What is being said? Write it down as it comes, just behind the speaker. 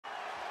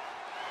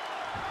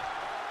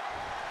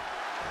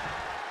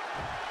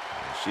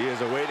She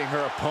is awaiting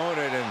her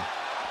opponent, and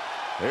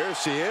there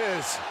she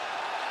is.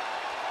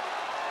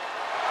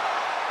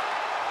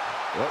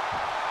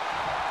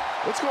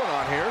 What's going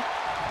on here?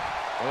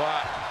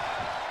 Well,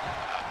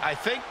 I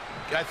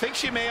think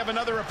she may have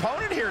another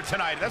opponent here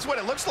tonight. That's what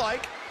it looks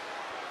like.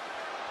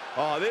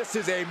 Oh, this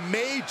is a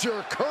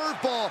major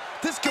curveball.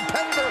 This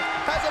competitor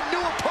has a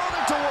new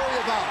opponent to worry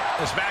about.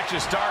 This match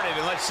has started,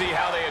 and let's see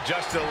how they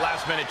adjust to the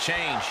last-minute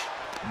change.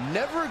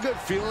 Never a good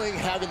feeling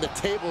having the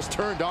tables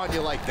turned on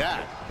you like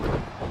that.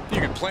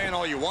 You can plan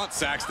all you want,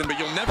 Saxton, but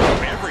you'll never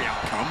know every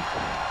outcome.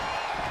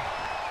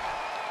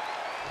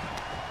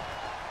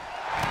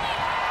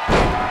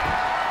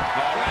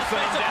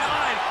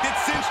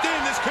 It's cinched in.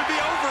 This could be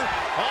over.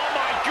 Oh,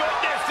 my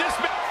goodness. This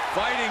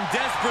fighting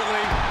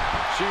desperately.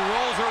 She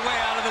rolls her way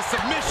out of the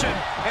submission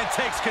and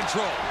takes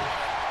control.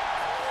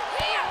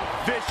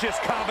 Vicious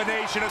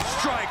combination of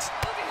strikes.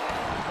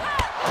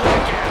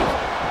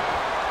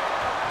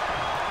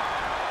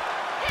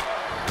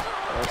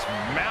 It's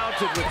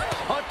mounted with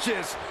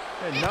punches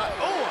and not,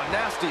 oh, a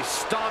nasty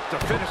stop to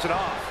finish it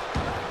off.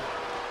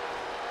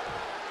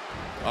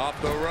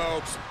 Off the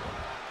ropes.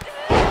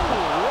 Oh,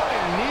 what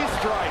a knee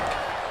strike.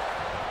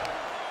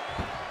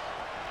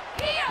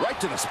 Right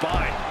to the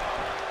spine.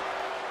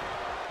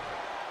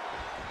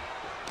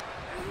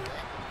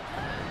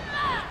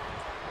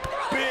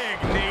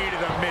 Big knee to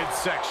the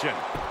midsection.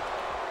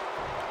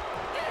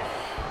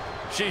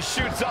 She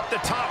shoots up the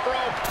top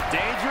rope.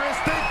 Dangerous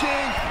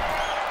thinking.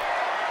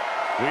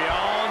 We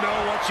all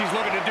know what she's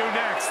looking to do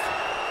next.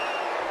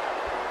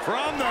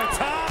 From the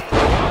top.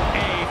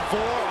 A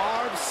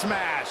forearm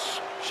smash.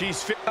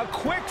 She's a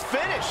quick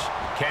finish.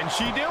 Can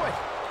she do it?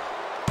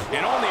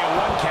 And only a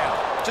 1 count.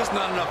 Just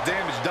not enough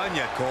damage done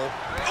yet, Cole.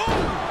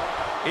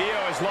 Io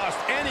has lost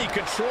any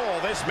control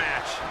this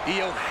match.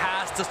 Io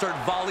has to start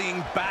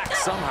volleying back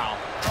somehow.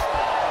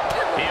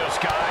 Io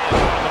Sky is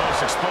one of the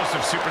most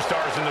explosive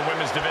superstars in the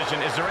women's division.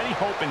 Is there any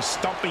hope in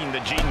stumping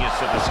the genius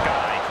of the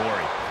Sky,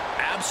 Corey?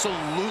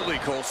 Absolutely,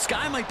 Cole.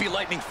 Sky might be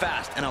lightning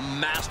fast and a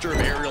master of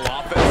aerial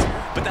offense,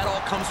 but that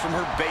all comes from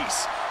her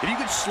base. If you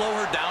could slow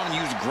her down and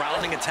use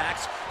grounding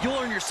attacks, you'll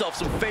earn yourself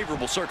some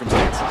favorable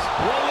circumstances.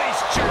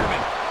 Release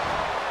German.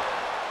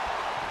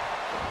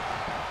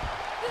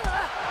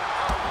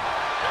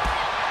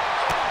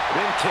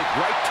 Rim kick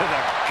right to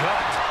the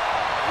gut.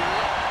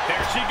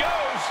 There she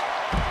goes.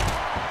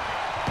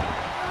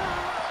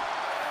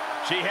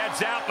 She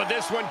heads out, but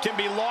this one can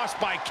be lost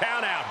by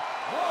countout.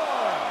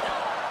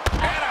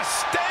 And a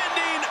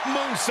standing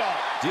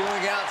moonsault.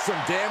 Dealing out some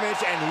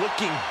damage and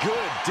looking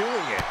good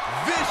doing it.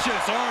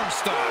 Vicious arm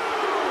stop.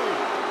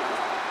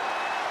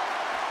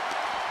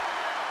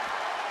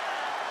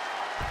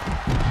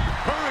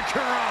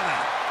 Hurricanrana.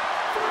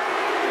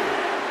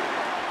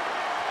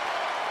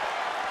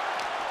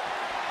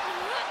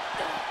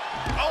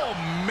 Oh,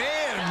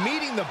 man,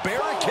 meeting the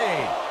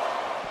barricade.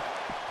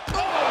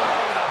 Oh,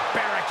 the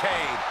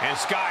barricade. And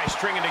Sky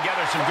stringing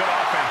together some good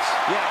offense.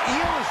 Yeah,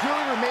 Io is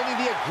really remaining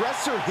the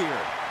aggressor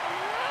here.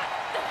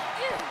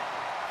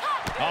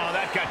 Oh,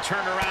 that got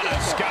turned around on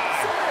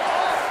Sky.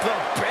 Off the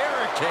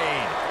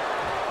barricade.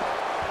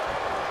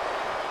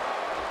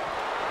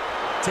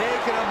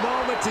 Taking a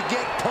moment to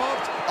get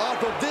pumped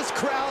off of this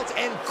crowd's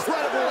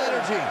incredible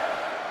energy.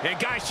 And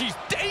guys, she's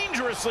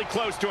dangerously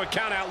close to a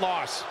countout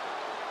loss.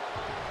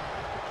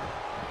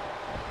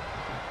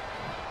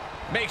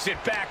 Makes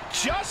it back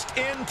just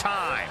in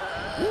time.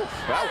 Woo,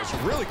 that was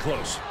really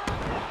close.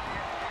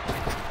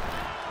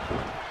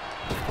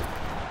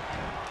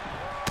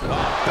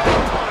 Back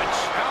punch.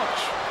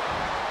 Ouch.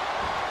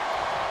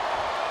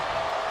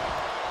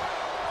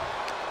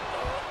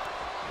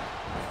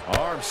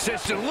 Arm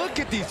system. Look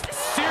at these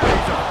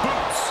series of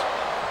boots.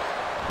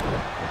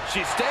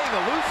 She's staying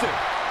elusive.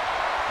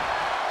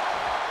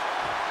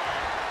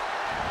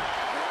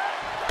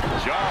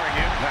 Jarring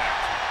impact.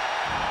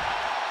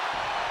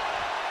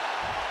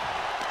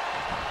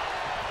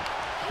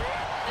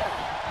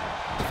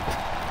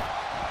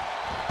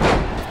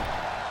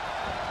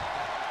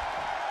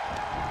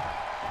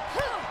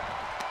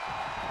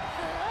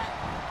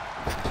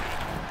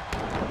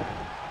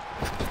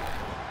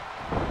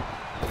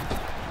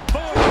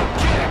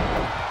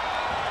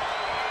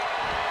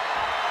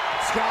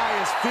 Sky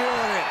is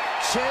feeling it,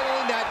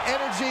 channeling that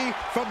energy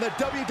from the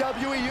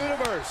WWE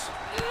Universe.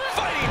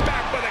 Fighting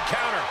back with a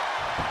counter.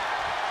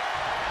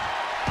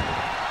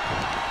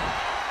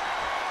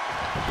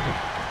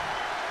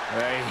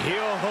 A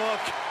heel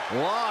hook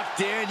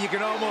locked in. You can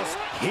almost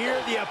hear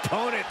the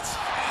opponents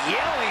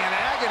yelling in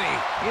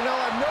agony. You know,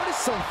 I've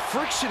noticed some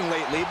friction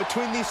lately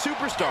between these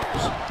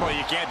superstars. Well,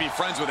 you can't be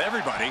friends with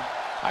everybody.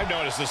 I've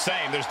noticed the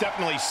same. There's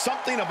definitely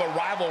something of a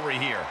rivalry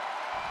here.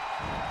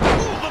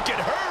 Ooh, look at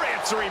her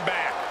answering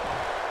back.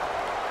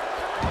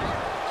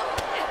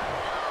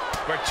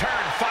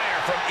 Return fire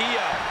from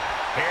Io.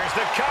 Here's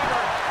the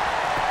cover.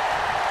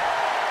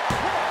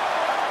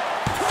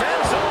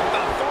 Sends off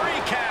the 3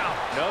 count.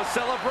 No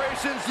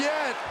celebrations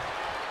yet.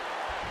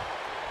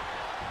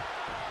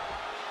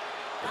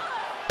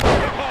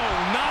 Oh,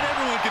 not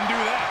everyone can do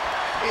that.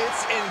 It's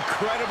It's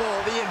incredible,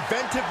 the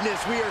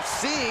inventiveness we are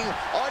seeing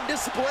on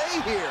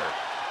display here.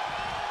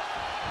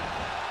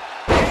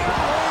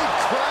 Airway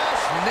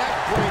crash neck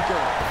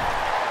breaker.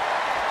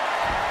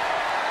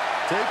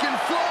 Taking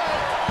flight.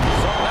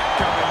 Saw that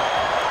coming.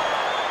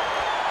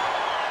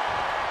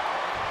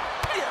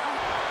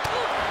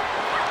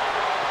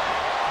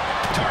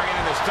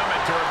 Targeting the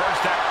stomach to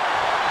reverse that.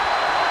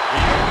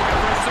 Io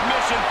looking for a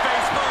submission,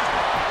 face first.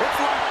 It's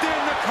locked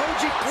in, the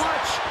Koji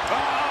clutch.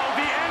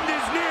 Uh-oh, the end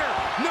is near.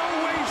 No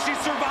way she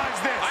survives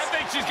this. I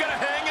think she's gonna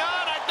hang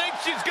on. I think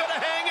she's gonna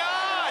hang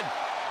on.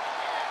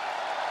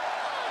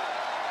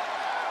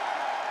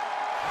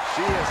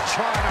 She is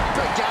trying to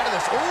break out of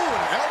this. Oh,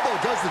 an elbow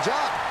does the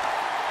job.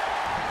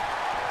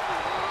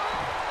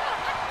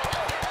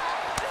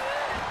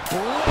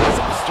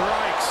 Some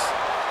strikes.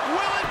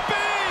 Will it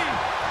be?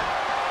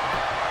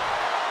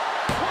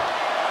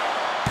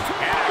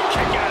 And a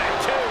kick out at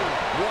 2.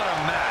 What a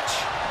match.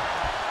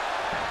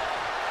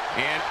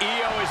 And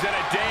Io is in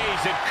a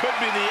daze. It could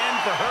be the end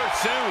for her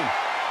soon.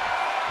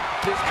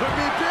 This could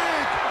be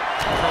big.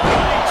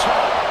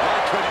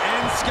 That could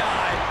end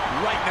Sky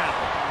right now.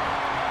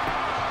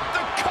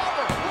 The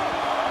cover.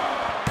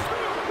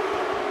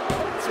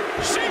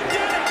 She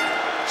did it.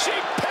 She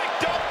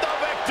picked up the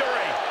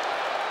victory.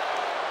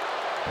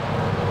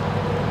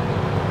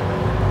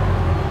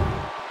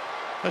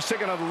 Let's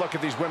take another look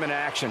at these women in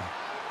action.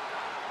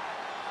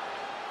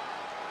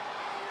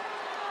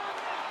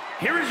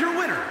 Here is your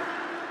winner,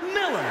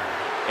 Millie.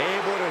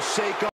 Able to shake off